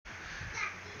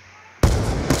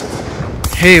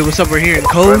Hey, what's up? We're here in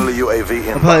Cove. Friendly UAV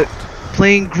inbound.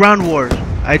 Playing Ground War.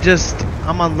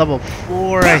 I'm on level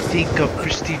 4, I think, of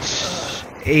Prestige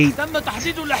 8. I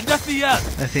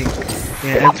think.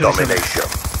 Yeah, M27. Domination.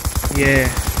 Yeah.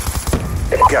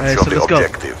 Capture so the let's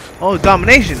objective. Go. Oh,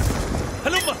 domination.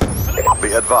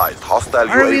 Be advised, hostile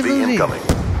Are we UAV losing? incoming.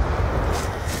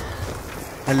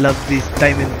 I love these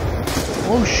diamond.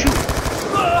 Oh shoot.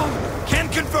 Can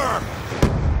confirm.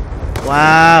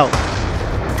 Wow.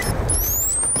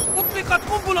 أطلقت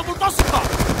قنبلة ملتصقة.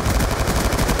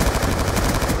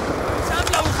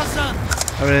 سأملأ الخزان.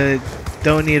 I really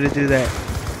don't need to do that.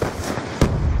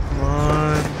 Come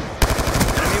on.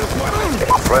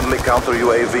 Friendly counter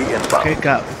UAV inbound. Okay,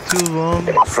 got 2 of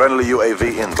them. Friendly UAV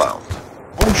inbound.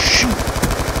 Oh shoot.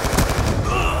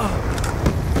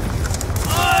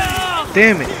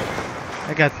 Damn it.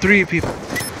 I got 3 people.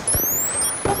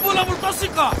 قنبلة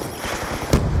ملتصقة.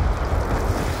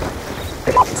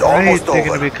 It's Alright, almost they're over.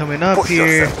 gonna be coming up Push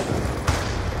here. yourself.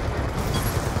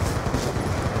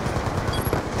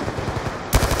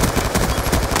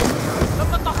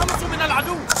 تم التخلص من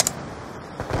العدو.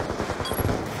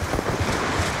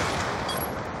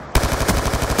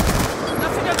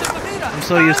 نافذة الذخيرة. I'm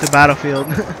so used to Battlefield.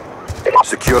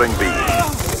 Securing B.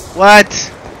 What?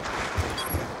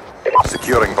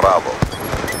 Securing Bravo.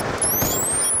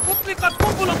 أطلقت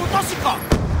قنبلة ملتصقة.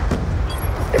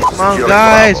 Come on, Securing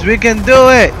guys, Bravo. we can do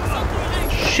it.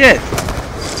 Shit.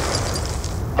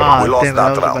 Ah, We lost damn it, I that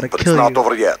was about round, to but it's kill not you.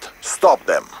 over yet. Stop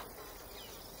them.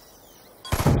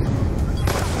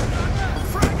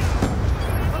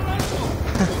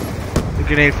 The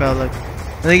grenade fell, look.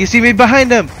 And then you see me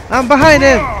behind him. I'm behind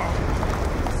him.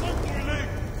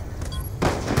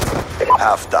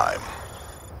 Halftime.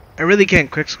 I really can't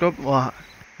quickscope. Well,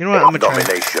 you know what? I'm gonna try.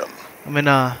 Domination. I'm in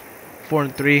 4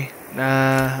 and 3.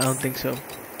 Nah, I don't think so.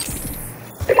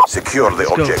 Secure the Let's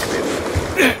go. objective.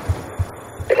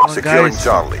 Come on, Securing guys.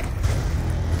 Charlie.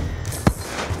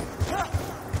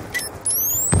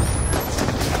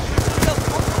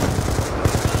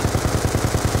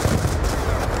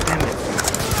 Damn it.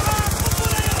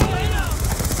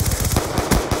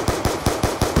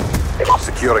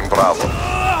 Securing Bravo.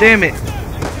 Damn it.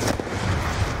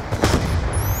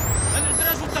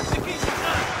 الإدراج التكتيكي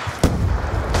شغال.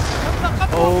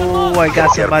 Oh, I got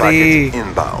Care somebody. package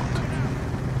inbound.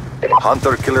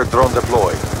 Hunter killer drone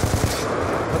deployed.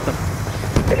 What the?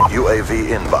 UAV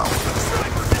inbound.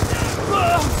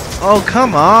 Oh,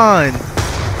 come on.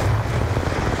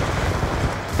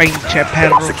 Pinche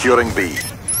perro. Securing B.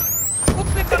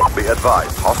 Be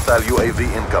advised, hostile UAV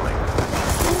incoming.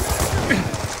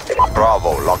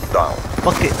 Bravo locked down.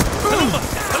 Fuck it.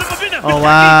 Oh,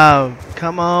 wow.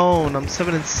 Come on. I'm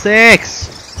 7 and 6.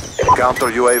 Counter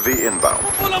UAV inbound.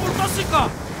 قنبلة ملتصقة.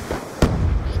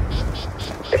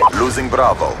 Losing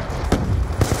Bravo.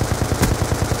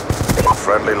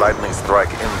 Friendly lightning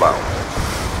strike inbound.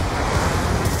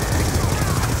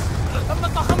 تم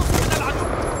التخلص من العدو.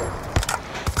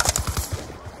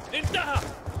 انتهى.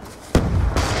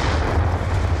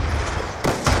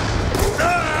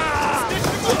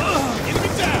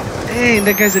 Dang,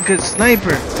 that guy's a good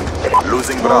sniper.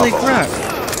 Losing Holy Bravo. crap.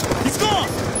 He's gone.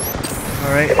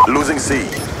 Alright. Losing C.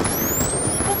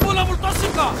 قنبلة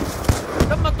ملتصقة.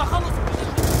 تم التخلص من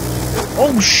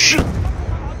Oh, shit.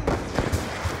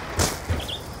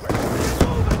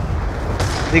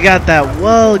 They got that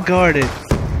well guarded.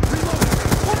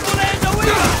 قنبلة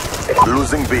يدوية.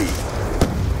 Losing B.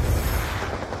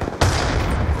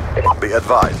 Be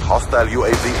advised, hostile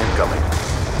UAV incoming.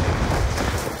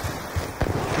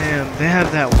 Damn, they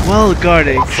have that well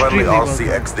guarded. Friendly Extremely well guarded.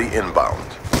 RCXD inbound.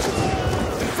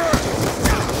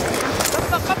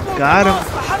 Got him.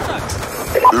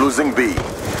 تحرك. Losing B.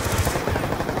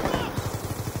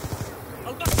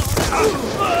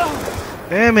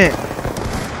 Damn it.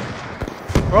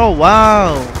 Oh,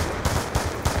 wow.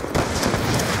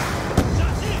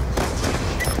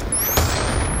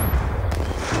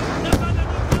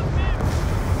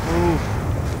 Ooh.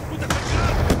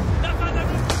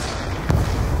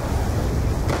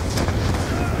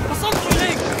 وصلت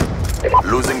إليك.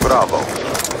 Losing Bravo.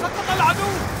 سقط العدو.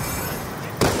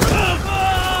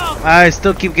 I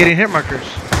still keep getting hit markers.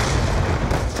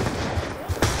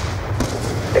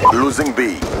 Losing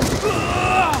B.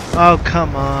 Oh,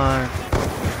 come on.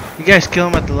 You guys kill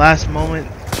him at the last moment.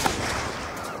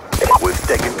 We've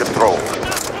taken control.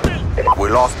 We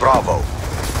lost Bravo.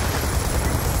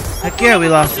 Heck yeah, we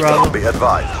lost Bravo. Be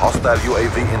advised, hostile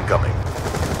UAV incoming.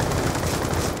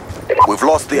 We've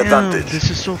lost the Damn, advantage. this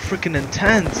is so freaking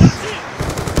intense.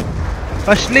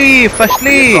 Fashli, Be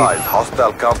Fashli. advised,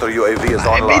 hostile counter UAV is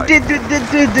online. أطلقت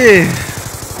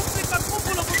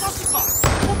قنبلة ملتصقة.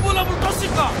 قنبلة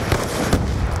ملتصقة.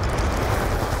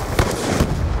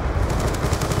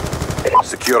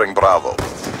 Securing Bravo.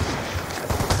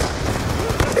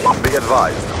 Be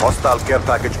advised, hostile care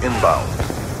package inbound.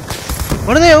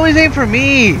 Why do they always aim for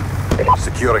me?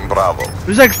 Securing Bravo.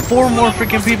 There's like 4 more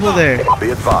freaking people there. Be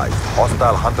advised,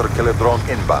 hostile hunter-killer drone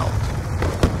inbound.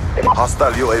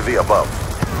 Hostile UAV above.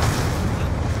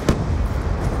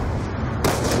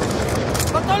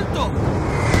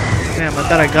 Damn, I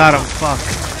thought I got him. Fuck.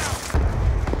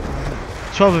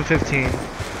 12 and 15.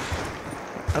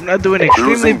 I'm not doing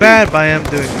extremely bad, but I am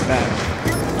doing bad.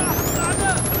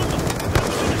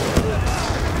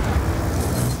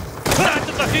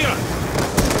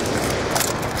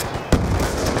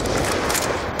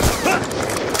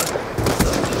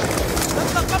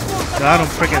 Got him,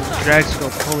 freaking drag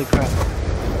scope. Holy crap.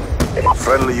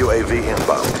 Friendly UAV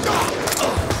inbound.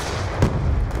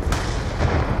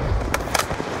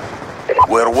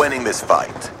 We're winning this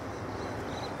fight.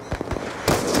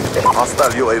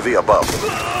 Hostile UAV above.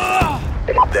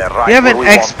 They're right. You have an where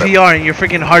we want them. XPR and you're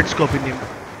freaking hard scoping him.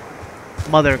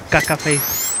 Mother caca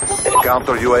face.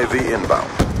 Counter UAV inbound.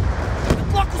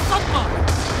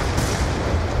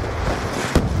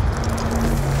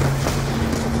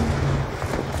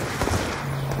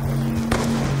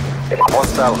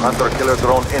 Hostile hunter-killer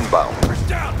drone inbound.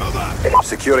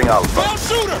 Securing Alpha.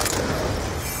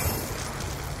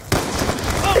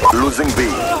 Losing B.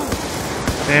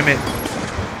 Damn it.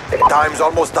 Time's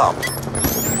almost up.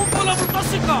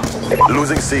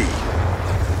 Losing C.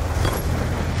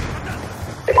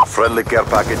 Friendly care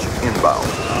package inbound.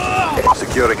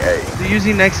 Securing A. They're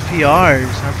using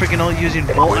XPRs. I'm freaking all using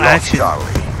bolt We lost action. Charlie.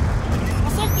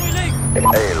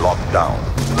 A locked down.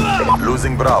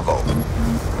 Losing Bravo.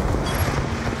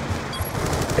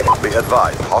 Be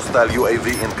advised, hostile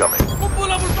UAV incoming.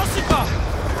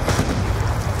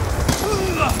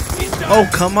 Oh,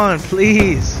 come on,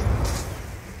 please.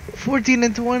 14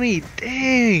 and 20.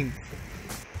 Dang.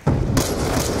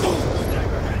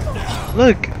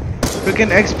 Look.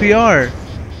 Freaking XPR.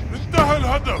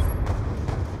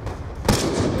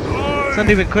 It's not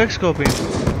even quick scoping.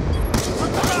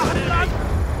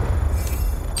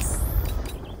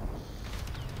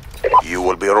 You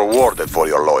will be rewarded for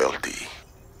your loyalty.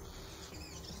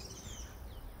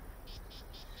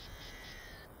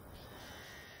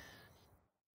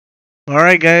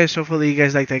 Alright guys, hopefully you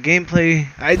guys liked that gameplay.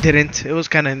 I didn't. It was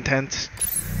kind of intense.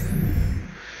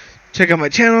 Check out my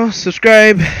channel,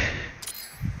 subscribe.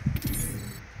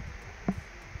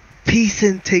 Peace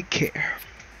and take care.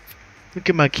 Look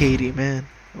at my Katie, man.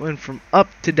 I went from up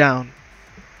to down.